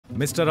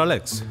Mister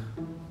Alex,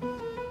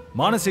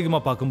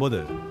 மானசீகமாக பார்க்கும்போது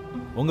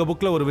உங்கள்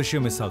புக்கில் ஒரு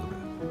விஷயம் மிஸ் ஆகுது.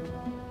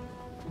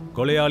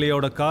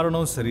 கொலையாளியோட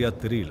காரணம் சரியா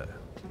தெரியல.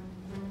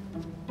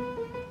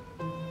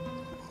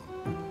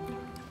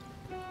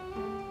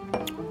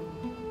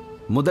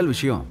 முதல்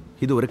விஷயம்,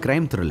 இது ஒரு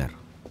கிரைம் த்ரில்லர்,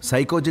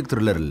 சைக்கோஜிக்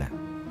த்ரில்லர் இல்லை.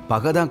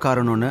 பகைதான்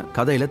காரணம்னு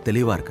கதையில்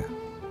தெளிவாக இருக்கு.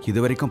 இது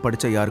வரைக்கும்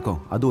படித்த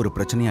யாருக்கும் அது ஒரு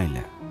பிரச்சனையா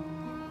இல்லை.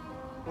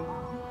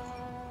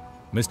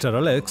 மிஸ்டர்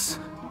அலெக்ஸ்,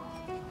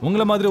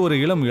 உங்களை மாதிரி ஒரு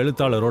இளம்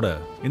எழுத்தாளரோட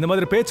இந்த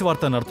மாதிரி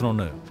பேச்சுவார்த்தை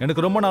நடத்தணும்னு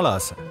எனக்கு ரொம்ப நாள்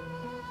ஆசை.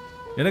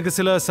 எனக்கு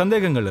சில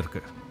சந்தேகங்கள்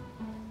இருக்கு.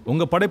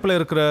 உங்க படைப்பில்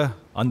இருக்கிற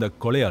அந்த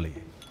கொலையாளி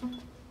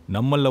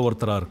நம்மள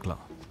ஒருத்தராக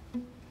இருக்கலாம்.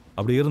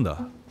 அப்படி இருந்தா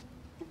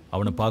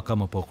அவனை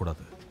பார்க்காம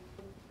போகக்கூடாது.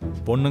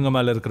 பொண்ணுங்க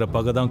மேல இருக்கிற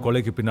பகை தான்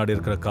கொலைக்கு பின்னாடி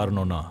இருக்கிற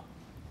காரணம்னா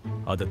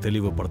அதை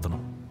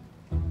தெளிவுபடுத்தணும்.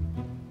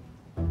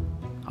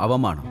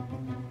 அவமானம்,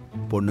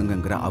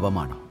 பொண்ணுங்கிற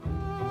அவமானம்.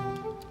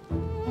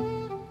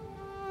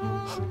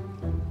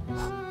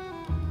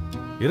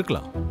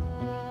 இருக்கலாம்.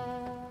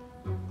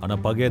 ஆனா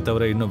பகையை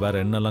தவிர இன்னும் வேற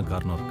என்னெல்லாம்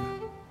காரணம் இருக்கு?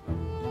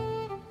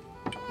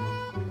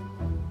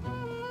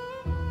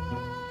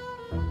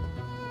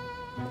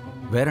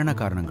 வேற என்ன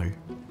காரணங்கள்?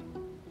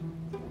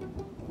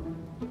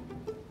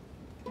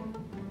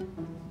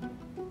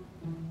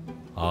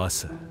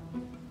 ஆசை,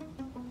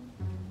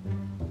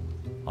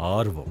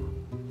 ஆர்வம்,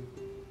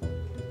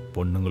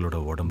 பொண்ணுங்களோட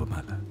உடம்பு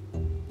மேல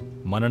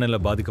மனநிலை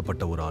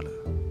பாதிக்கப்பட்ட ஒரு ஆளு.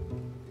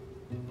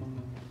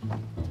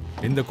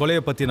 இந்த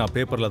கொலையை பத்தி நான்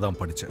பேப்பர்ல தான்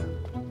படிச்சேன்.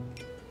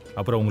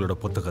 அப்புறம் உங்களோட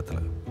புத்தகத்துல.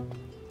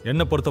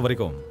 என்னை பொறுத்த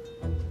வரைக்கும்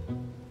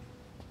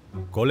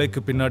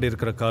கொலைக்கு பின்னாடி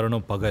இருக்கிற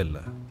காரணம் பகை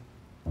இல்லை,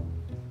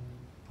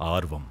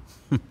 ஆர்வம்.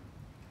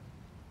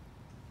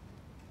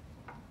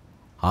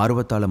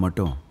 ஆர்வத்தால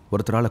மட்டும்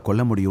ஒருத்தரால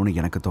கொல்ல முடியும்னு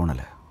எனக்கு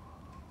தோணல.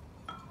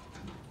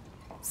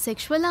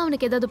 செக்ஷுவலா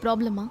அவனுக்கு ஏதாவது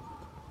ப்ராப்ளமா?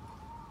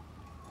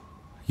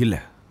 இல்ல,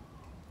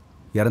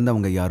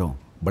 இறந்தவங்க யாரும்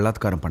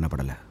பலாத்காரம்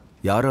பண்ணப்படல.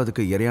 யாரும்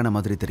அதுக்கு இரையான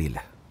மாதிரி தெரியல.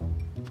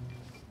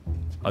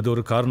 அது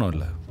ஒரு காரணம்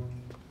இல்லை.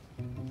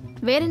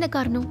 வேற என்ன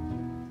காரணம்?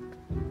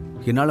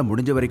 என்னால்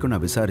முடிஞ்ச வரைக்கும்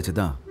நான் விசாரிச்சு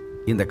தான்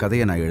இந்த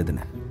கதையை நான்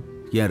எழுதினேன்.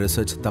 என்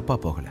ரிசர்ச் தப்பா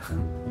போகல.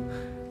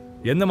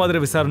 எந்த மாதிரி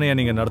விசாரணையை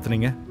நீங்க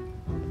நடத்துனீங்க?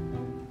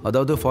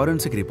 அதாவது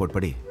ஃபாரன்சிக் ரிப்போர்ட்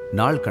படி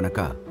நாள்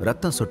கணக்கா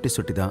ரத்தம் சொட்டி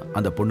சொட்டி தான்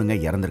அந்த பொண்ணுங்க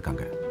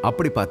இறந்துருக்காங்க.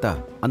 அப்படி பார்த்தா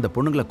அந்த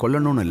பொண்ணுங்களை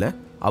கொல்லணும்னு இல்லை,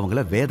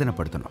 அவங்கள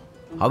வேதனைப்படுத்தணும்.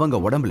 அவங்க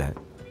உடம்புல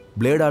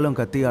பிளேடாலும்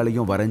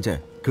கத்தியாலையும் வரைஞ்ச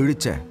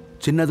கிழிச்ச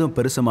சின்னதும்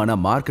பெருசுமான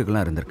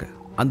மார்க்குகள்லாம் இருந்திருக்கு.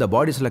 அந்த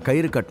பாடிஸில்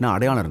கயிறு கட்டின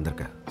அடையாளம்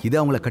இருந்திருக்கு. இது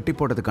அவங்கள கட்டி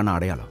போட்டதுக்கான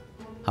அடையாளம்.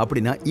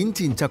 அப்படின்னா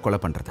இன்ச்சு இன்ச்சா கொலை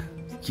பண்ணுறது.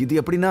 இது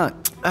எப்படின்னா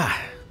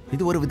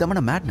இது ஒரு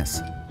விதமான மேட்னஸ்.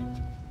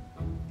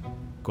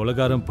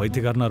 கொலைகாரன்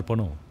பைத்தியக்காரனா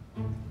இருப்பானோ?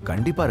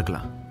 கண்டிப்பாக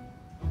இருக்கலாம்.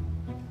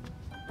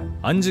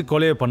 5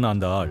 கொலையை பண்ண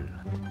அந்த ஆள்,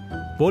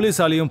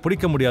 போலீஸாலையும்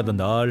பிடிக்க முடியாத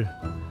அந்த ஆள்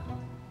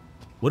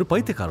ஒரு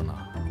பைத்தியக்காரனா?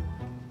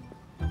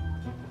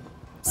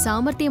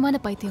 சாமர்த்தியமான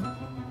பைத்தியம்.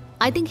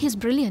 I think he's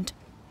brilliant.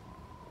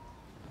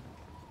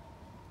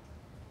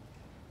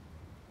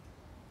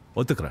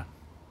 ஒத்துக்கிறேன்.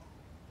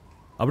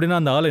 அப்படின்னா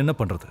அந்த ஆளை என்ன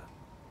பண்றது?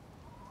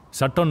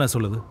 சட்டம் என்ன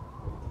சொல்லுது?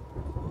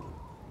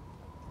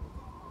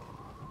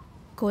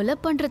 கொலை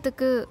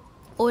பண்றதுக்கு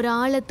ஒரு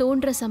ஆளை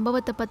தோன்ற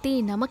சம்பவத்தை பத்தி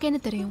நமக்கு என்ன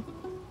தெரியும்?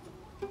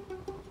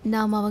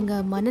 நாம் அவங்க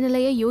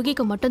மனநிலையை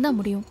யோகிக்க மட்டும்தான்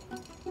முடியும்.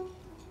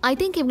 ஐ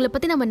திங்க் இவங்களை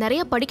பற்றி நம்ம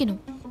நிறைய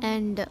படிக்கணும்.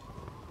 அண்ட்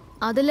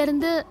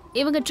அதிலிருந்து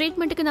இவங்க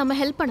ட்ரீட்மெண்ட்டுக்கு நம்ம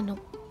ஹெல்ப்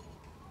பண்ணணும்.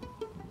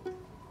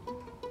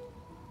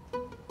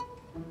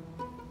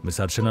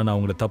 மிஸ் அர்ச்சனா, நான்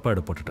உங்களை தப்பாக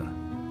எடுப்பட்டுட்டேன்.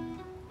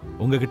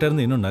 உங்ககிட்ட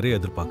இருந்து இன்னும் நிறைய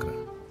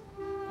எதிர்பார்க்குறேன்.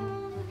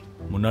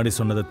 முன்னாடி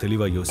சொன்னதை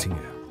தெளிவாக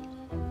யோசிங்க.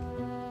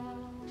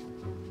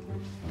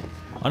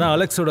 ஆனால்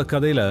அலெக்ஸோட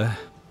கதையில்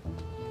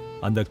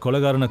அந்த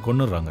கொலைகாரனை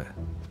கொன்னுடுறாங்க.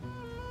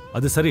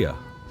 அது சரியா?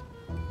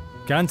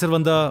 கேன்சர்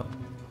வந்தா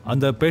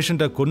அந்த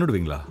பேஷண்ட்டை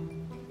கொன்னுடுவீங்களா?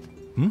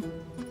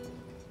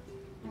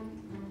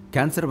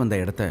 கேன்சர் வந்த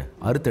இடத்த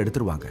அறுத்து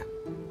எடுத்துருவாங்க.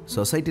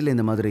 சொசைட்டியில்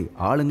இந்த மாதிரி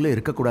ஆளுங்களே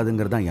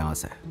இருக்கக்கூடாதுங்கிறது தான் என்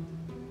ஆசை.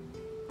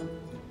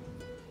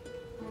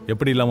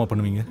 எப்படி இல்லாமல்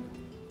பண்ணுவீங்க?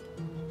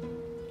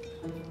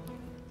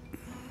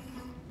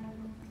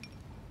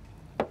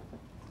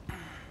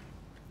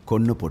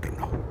 கொன்னு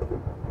போட்டுருணும்.